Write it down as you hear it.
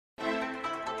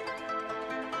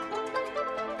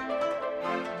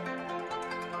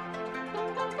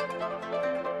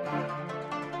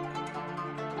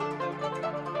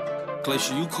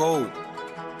Glacier, you cold.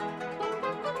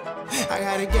 I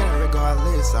gotta get it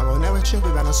regardless. I won't never trip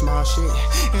about no small shit.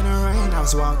 In the rain, I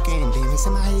was walking, demons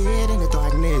in my head in the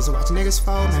darkness. Watching niggas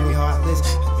fall, made me heartless.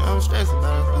 I'm stressed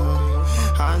about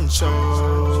it.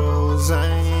 Huncho,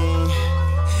 Zane.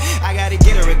 I gotta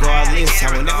get it regardless.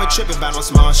 I will never trip about no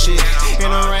small shit. In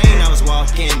the rain, I was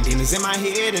walking, demons in my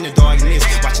head in the darkness.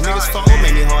 Watching niggas fall,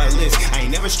 made me heartless. I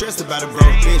ain't never stressed about a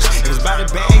broke bitch. It was about a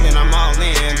bag, then I'm all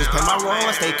in. Just play my role,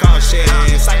 I stay cautious.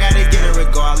 I gotta get it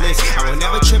regardless. I will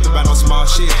never trip about no small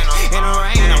shit. In the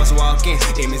rain, I was walking,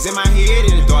 demons in my head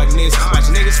in the darkness.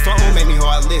 Watching niggas fall, made me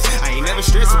heartless. I ain't never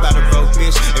stressed about a broke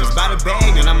bitch. It was about a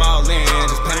bag, then I'm all in.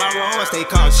 Just play my role, I stay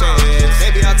cautious.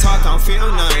 Baby, I talk, I don't feel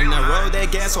nothing. I roll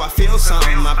that gas, so I feel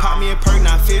something. I pop me a perk,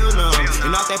 now I feel numb.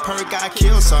 And off that perk, I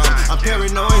kill some. I'm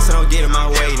paranoid, so don't get in my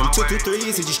way. Them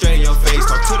 223s hit you straight in your face.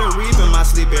 Talk to the reef in my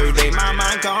sleep every day. My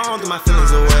mind gone, through my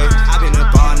feelings away. I've been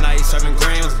up all night, serving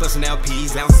grams, busting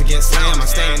LPs, ounces against slam. I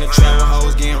stay in the trap with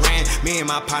hoes getting ran. Me and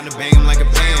my partner bang them like a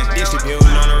band. Distributing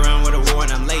on the run with a war,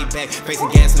 and I'm laid back, facing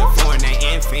gas in the foreign. They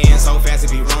infant, so fast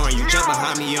it be roaring. You jump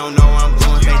behind me, you don't know where I'm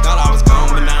going. They thought I was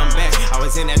gone, but now I'm back. I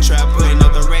was in that trap, putting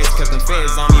up the rest, cause them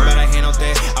feds on me, but I handled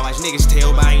that. I watch niggas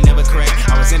tail, but I ain't never crack.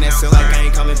 I was in that cell like I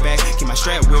ain't coming back. Keep my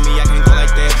strap with me, I can't go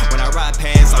like that. When I ride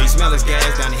past, all you smell is gas.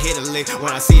 Down to hit a lick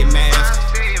when I see it mask.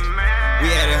 We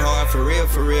had it hard for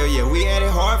real, yeah, we had it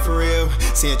hard for real.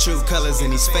 Seeing true colors in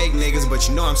these fake niggas, but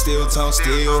you know I'm still tone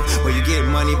still. When you get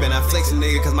money, been I flex a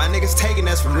nigga, cause my niggas taking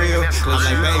that's for real. I'm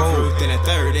like Babe Ruth in the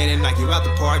third inning, knock you out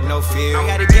the park, no fear. I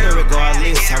gotta get it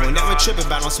regardless, I will never trip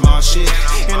about no small shit.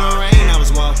 In the rain, I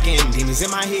was walking, demons in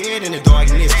my head in the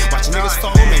darkness. Watching niggas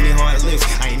fall, made me heartless.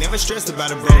 I ain't never stressed about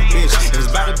a broke bitch. It was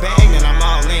about a bag, then I'm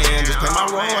all in. Just play my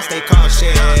role, I stay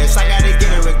cautious. I gotta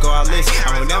get it regardless,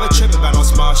 I will never trip about no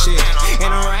small shit. In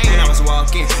the rain, I was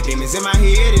walking, demons in my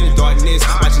head in the darkness.